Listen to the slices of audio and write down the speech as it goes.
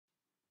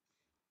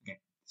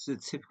So the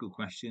typical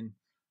question,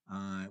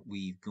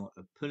 we've got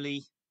a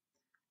pulley.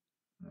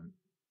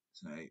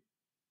 So a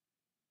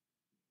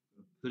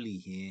pulley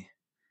here.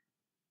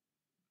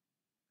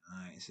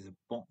 It says a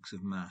box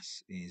of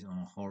mass is on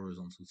a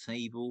horizontal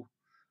table.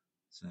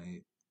 So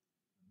a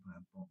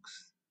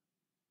box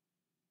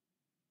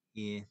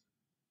here.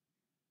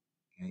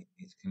 Okay,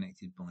 it's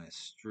connected by a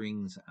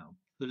string to our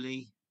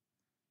pulley,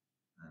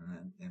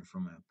 and then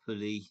from our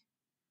pulley,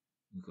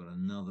 we've got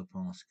another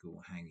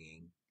particle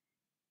hanging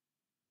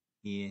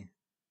here.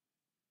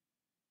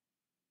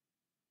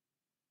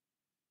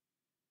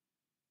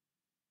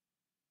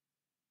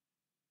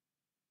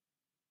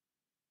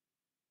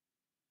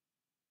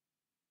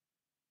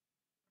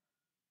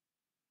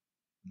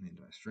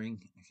 Into a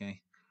string,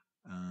 okay.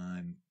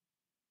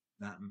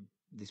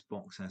 This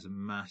box has a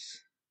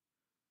mass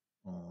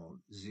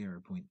of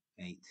 0.8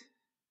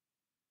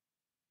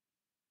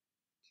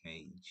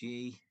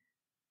 kg.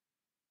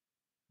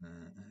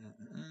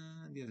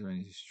 The other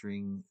end is a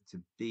string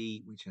to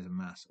B, which has a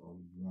mass of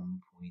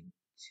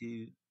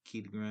 1.2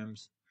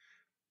 kilograms.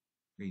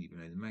 Really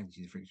below the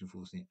magnitude of frictional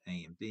force in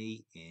A and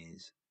B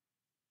is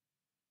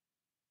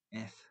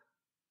F.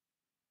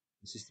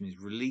 The system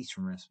is released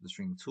from rest of the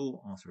string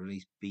taut. After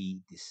release,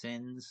 B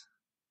descends.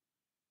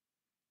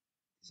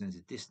 Descends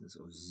a distance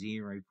of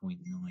 0.9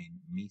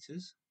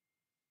 meters.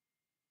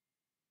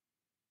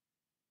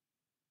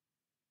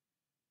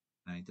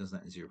 And it does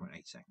that in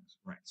 0.8 seconds.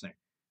 Right, so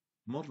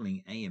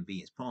modeling A and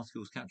B as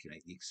particles,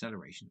 calculate the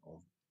acceleration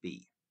of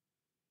B.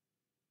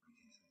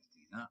 Okay, so let's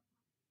do that.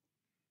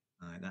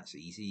 That's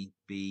easy.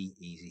 B,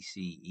 easy.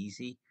 C,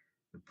 easy.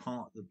 The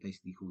part that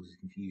basically causes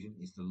confusion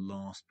is the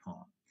last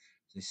part.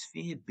 So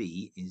sphere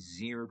B is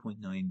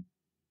 0.9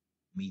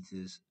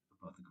 meters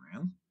above the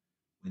ground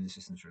when the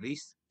system is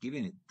released.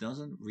 Given it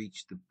doesn't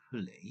reach the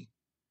pulley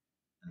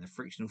and the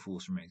frictional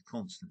force remains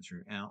constant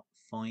throughout,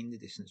 find the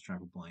distance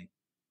traveled by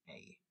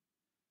A.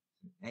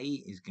 So A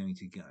is going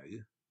to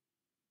go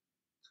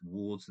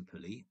towards the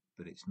pulley,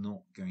 but it's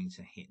not going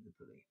to hit the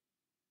pulley.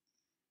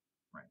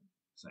 Right,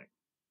 so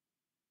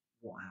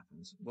what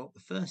happens? Well, the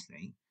first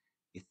thing,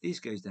 if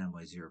this goes down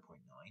by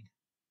 0.9,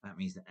 that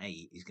means that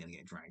A is going to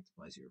get dragged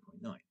by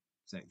 0.9.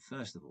 So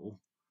first of all,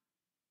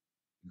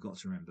 you've got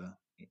to remember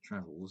it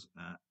travels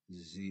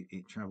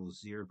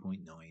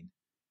 0.9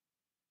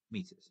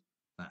 meters.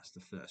 That's the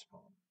first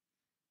part.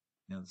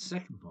 Now the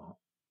second part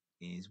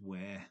is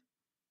where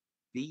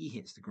B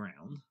hits the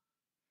ground,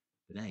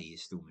 but A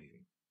is still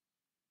moving.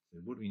 So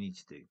what do we need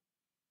to do?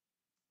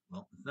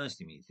 Well, the first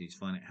thing we need to do is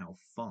find out how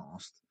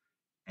fast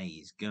A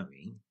is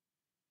going,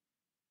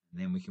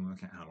 and then we can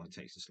work out how long it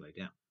takes to slow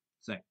down.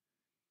 So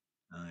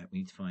we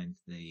need to find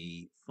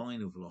the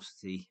final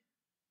velocity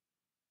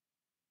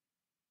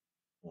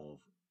of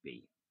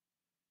B.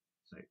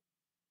 So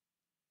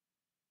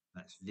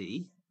that's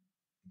V.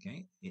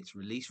 Okay, it's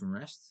released from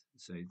rest,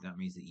 so that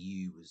means that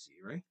U was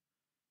 0.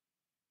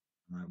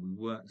 We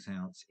worked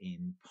out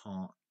in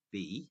part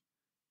B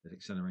that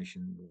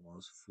acceleration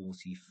was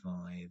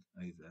 45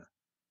 over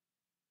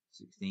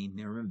 16.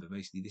 Now remember,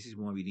 basically, this is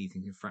why we need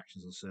things in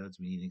fractions or surds.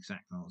 We need an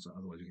exact answer,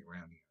 otherwise we get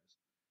rounding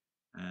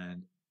errors.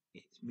 And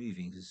it's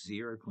moving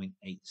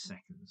 0.8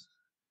 seconds.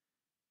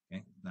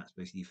 Okay, that's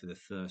basically for the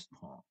first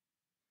part.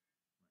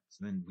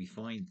 So then we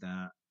find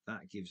that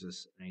that gives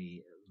us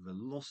a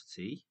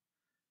velocity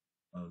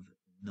of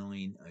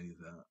 9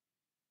 over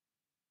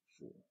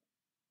 4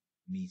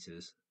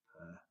 meters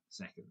per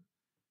second.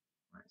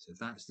 Right, so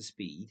that's the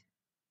speed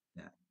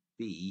that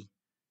B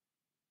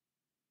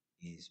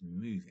is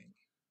moving.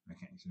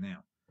 Okay, so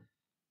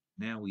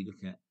now we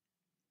look at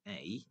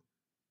A,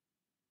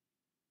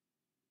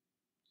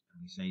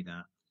 and we say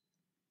that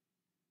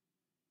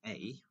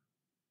A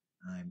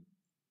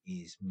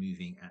is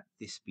moving at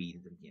this speed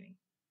at the beginning.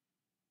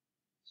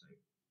 So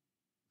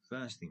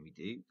first thing we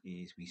do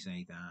is we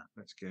say that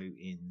let's go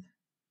in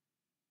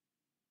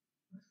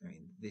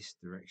this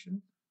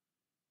direction.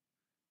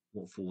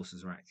 What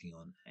forces are acting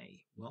on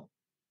A? Well,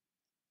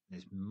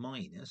 there's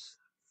minus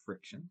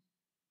friction.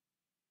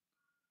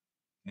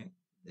 Okay,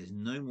 there's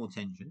no more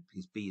tension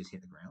because B has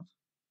hit the ground,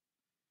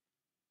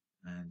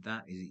 and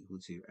that is equal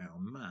to our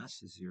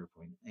mass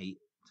 0.8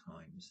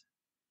 times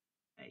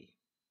A.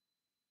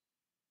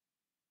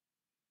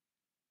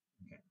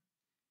 Okay.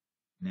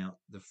 Now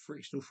the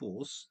frictional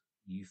force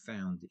you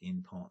found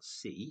in part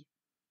C,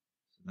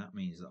 so that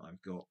means that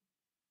I've got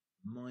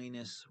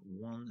minus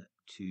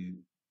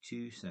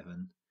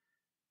 1227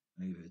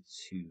 over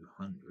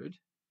 200,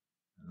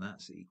 and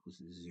that's equal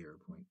to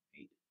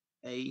 0.8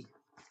 A.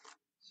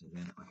 So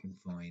then I can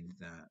find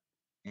that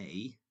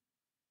A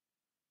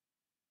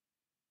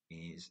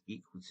is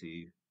equal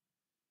to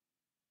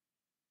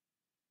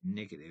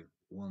negative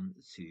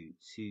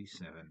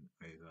 1227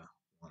 over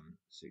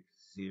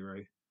 160,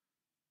 or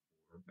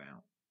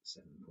about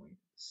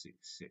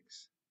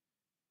 7.66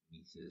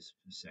 meters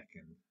per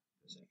second.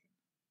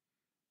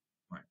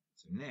 Right,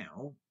 so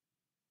now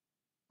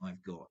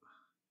I've got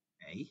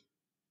A,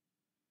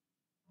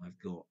 I've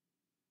got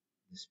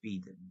the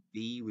speed that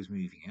B was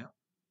moving at,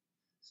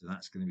 so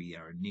that's going to be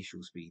our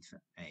initial speed for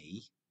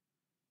A,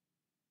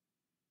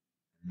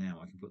 Now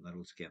I can put that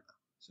all together.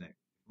 So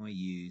if I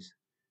use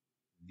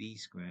v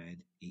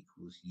squared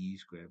equals u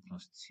squared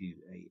plus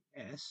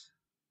 2as,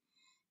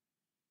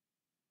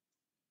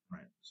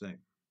 right, so the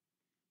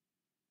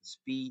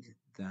speed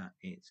that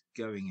it's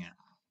going at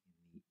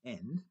in the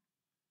end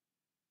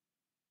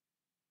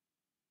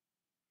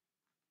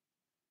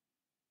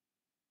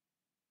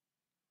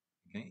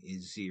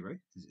is 0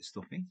 because it's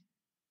stopping.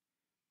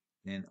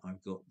 Then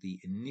I've got the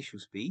initial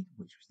speed,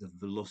 which was the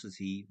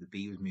velocity the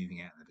bee was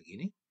moving at the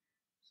beginning.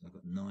 So I've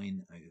got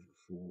 9 over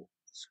 4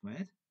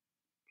 squared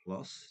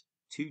plus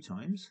 2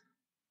 times.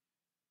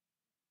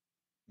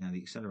 Now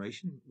the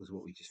acceleration was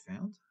what we just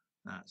found.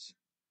 That's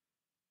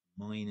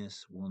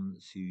minus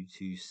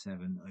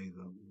 1227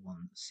 over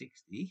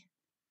 160.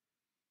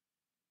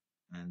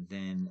 And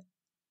then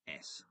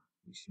s,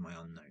 which is my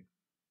unknown.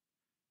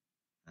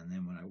 And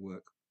then when I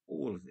work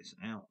all of this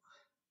out,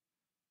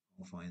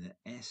 I'll find that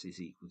s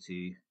is equal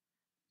to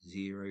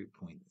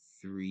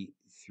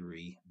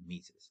 0.33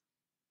 meters.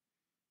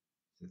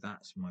 So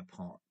that's my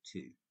part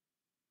 2.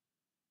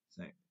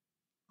 So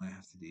I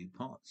have to do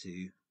part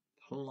 2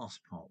 plus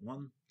part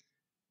 1,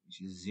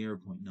 which is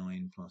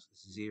 0.9 plus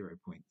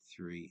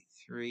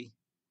 0.33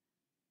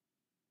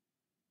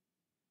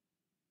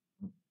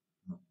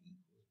 not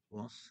equals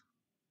plus.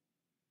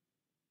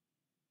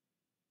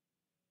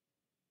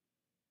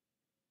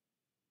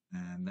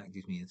 And that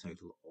gives me a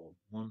total of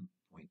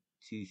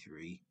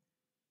 1.23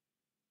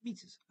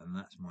 meters. And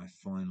that's my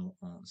final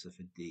answer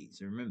for D.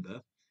 So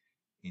remember,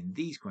 in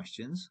these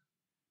questions,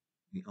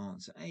 we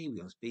answer A,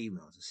 we answer B, we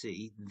answer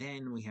C,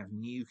 then we have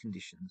new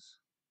conditions.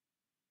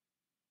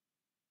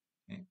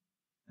 Okay.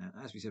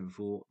 As we said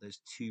before, there's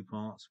 2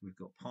 parts. We've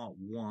got part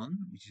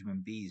 1, which is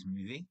when B is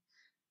moving,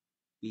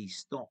 B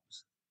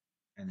stops,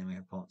 and then we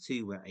have part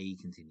 2 where A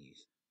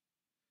continues.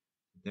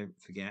 Don't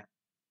forget,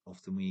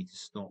 often we need to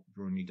stop,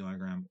 draw a new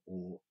diagram,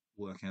 or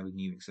work out a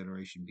new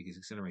acceleration because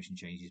acceleration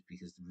changes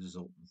because the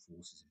resultant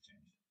forces have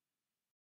changed.